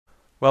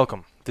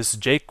Welcome, this is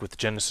Jake with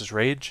Genesis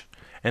Rage,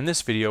 and in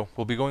this video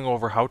we'll be going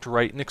over how to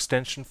write an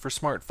extension for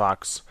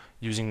SmartFox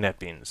using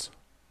NetBeans.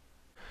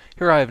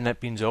 Here I have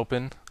NetBeans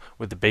open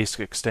with the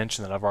basic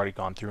extension that I've already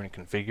gone through and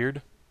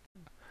configured.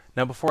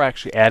 Now before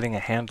actually adding a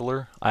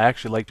handler, I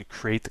actually like to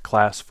create the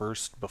class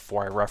first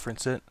before I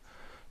reference it.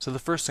 So the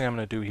first thing I'm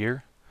going to do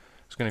here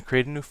is going to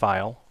create a new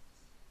file,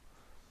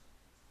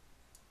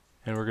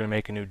 and we're going to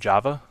make a new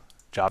Java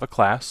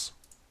class.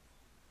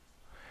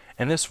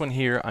 And this one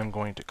here I'm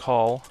going to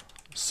call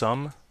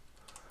some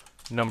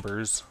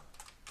numbers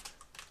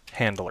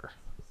handler.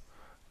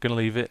 I'm going to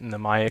leave it in the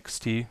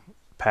myxt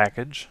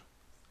package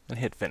and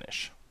hit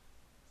finish.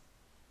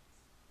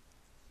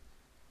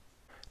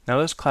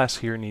 Now this class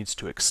here needs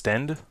to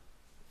extend,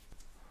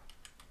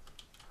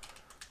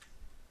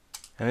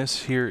 and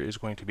this here is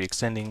going to be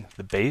extending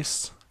the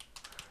base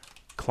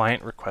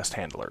client request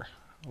handler.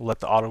 We'll let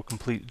the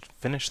autocomplete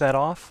finish that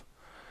off,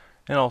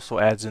 and also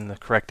adds in the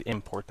correct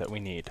import that we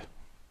need.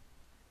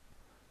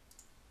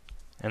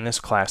 And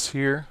this class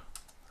here,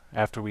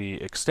 after we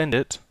extend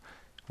it,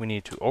 we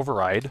need to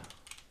override,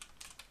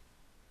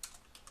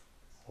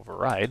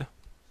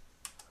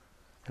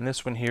 and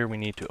this one here we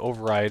need to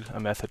override a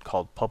method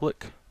called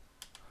public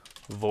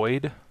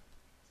void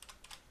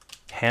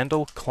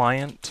handle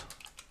client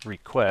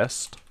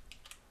request,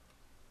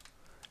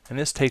 and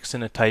this takes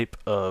in a type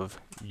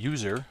of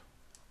user.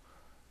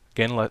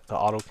 Again, let the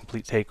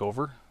autocomplete take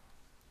over,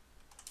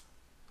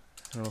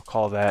 and we'll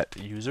call that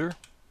user.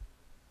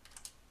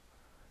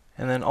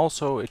 And then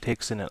also it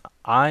takes in an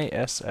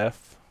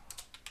ISFS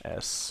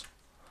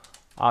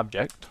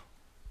object,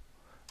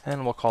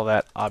 and we'll call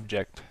that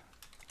object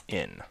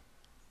in.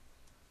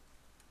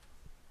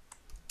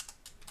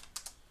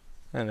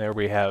 And there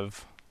we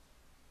have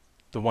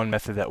the one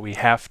method that we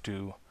have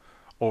to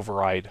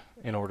override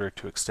in order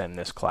to extend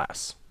this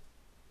class.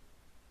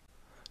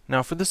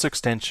 Now for this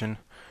extension,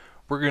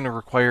 we're going to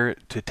require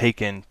it to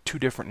take in two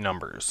different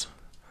numbers.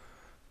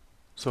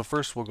 So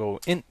first we'll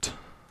go int,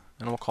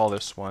 and we'll call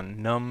this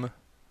one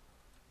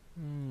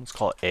let's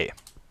call it A.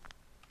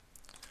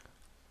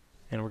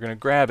 And we're going to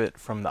grab it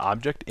from the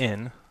object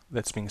in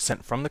that's being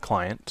sent from the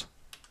client.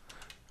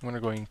 And we're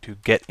going to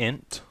get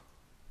int,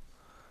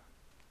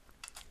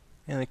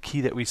 and the key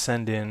that we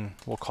send in,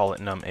 we'll call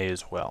it num A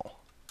as well.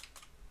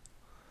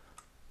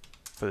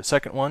 For the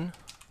second one,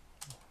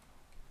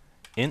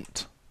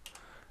 int,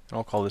 and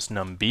I'll call this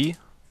num B.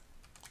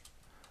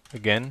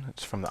 Again,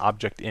 it's from the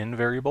object in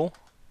variable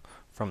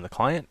from the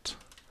client.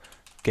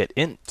 Get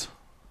int,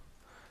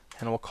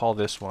 and we'll call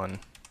this one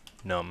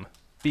num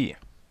B.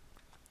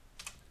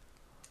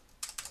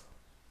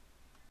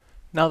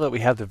 Now that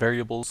we have the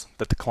variables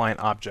that the client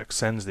object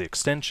sends the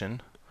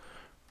extension,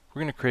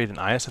 we're going to create an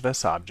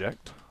ISFS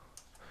object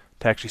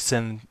to actually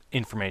send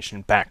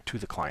information back to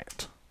the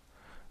client.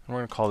 And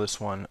we're going to call this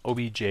one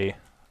obj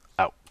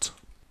out.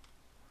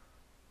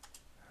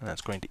 And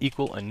that's going to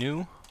equal a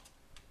new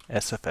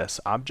SFS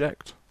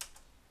object.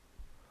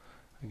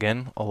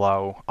 Again,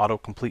 allow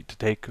autocomplete to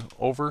take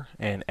over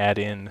and add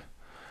in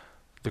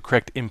the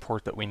correct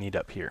import that we need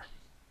up here.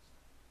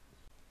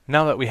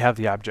 Now that we have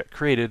the object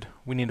created,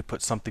 we need to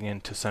put something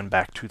in to send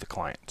back to the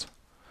client.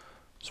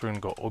 So we're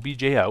going to go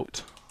obj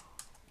out,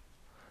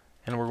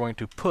 and we're going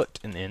to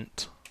put an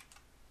int,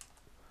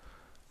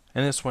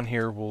 and this one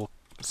here will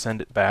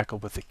send it back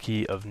with the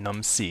key of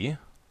numC.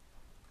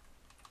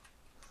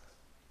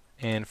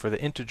 And for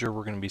the integer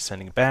we're going to be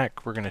sending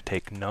back, we're going to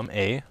take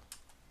num_a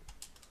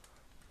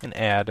and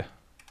add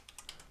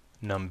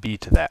num_b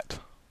to that.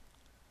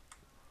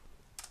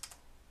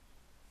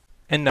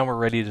 And now we're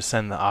ready to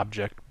send the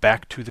object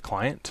back to the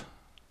client.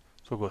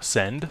 So we'll go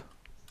send,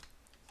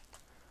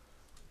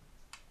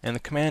 and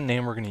the command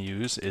name we're going to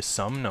use is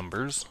some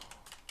numbers.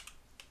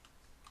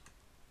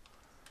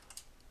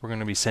 We're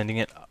going to be sending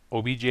it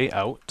obj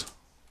out,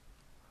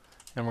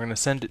 and we're going to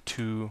send it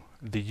to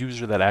the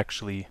user that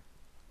actually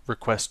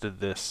requested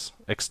this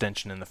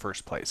extension in the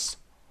first place.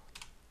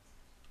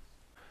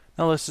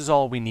 Now this is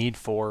all we need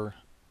for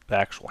the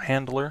actual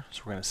handler,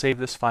 so we're going to save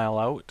this file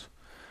out.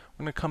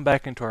 We're going to come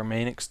back into our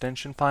main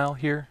extension file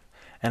here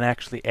and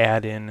actually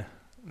add in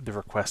the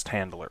request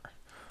handler.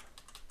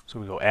 So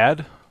we go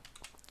add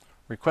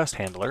request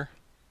handler.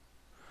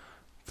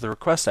 For the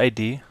request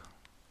ID,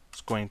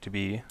 it's going to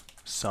be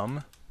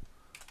some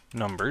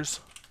numbers,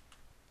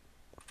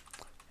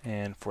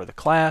 and for the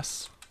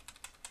class,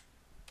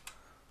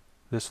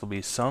 this will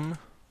be some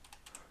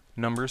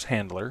numbers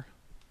handler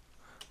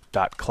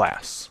dot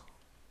class.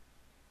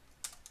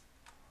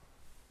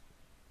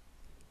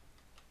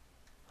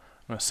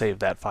 I'm going to save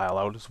that file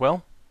out as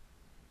well.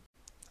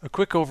 A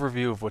quick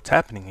overview of what's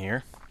happening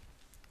here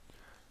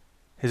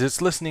is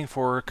it's listening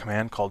for a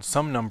command called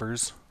some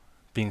numbers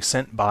being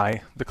sent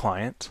by the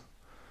client,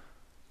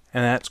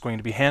 and that's going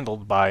to be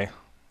handled by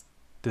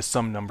this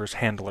some numbers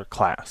handler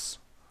class.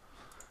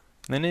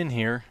 And then in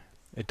here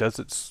it does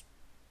its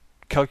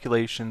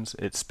calculations,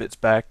 it spits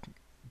back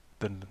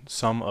the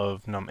sum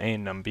of num A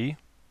and num B,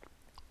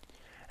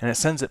 and it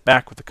sends it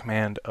back with the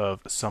command of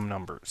some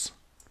numbers.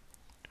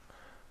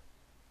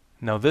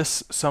 Now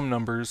this sum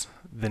numbers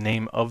the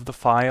name of the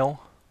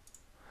file,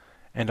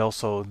 and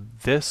also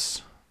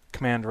this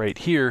command right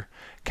here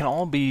can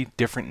all be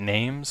different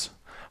names.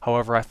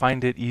 However, I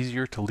find it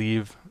easier to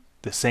leave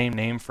the same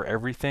name for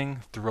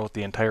everything throughout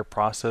the entire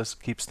process.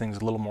 Keeps things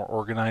a little more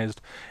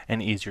organized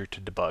and easier to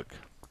debug.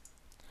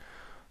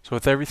 So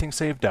with everything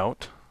saved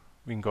out,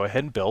 we can go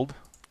ahead and build.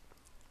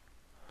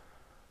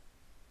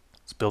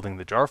 It's building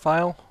the jar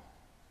file,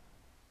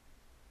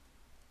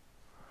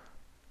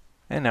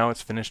 and now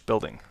it's finished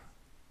building.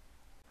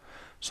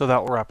 So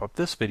that will wrap up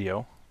this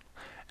video,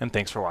 and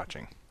thanks for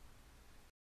watching.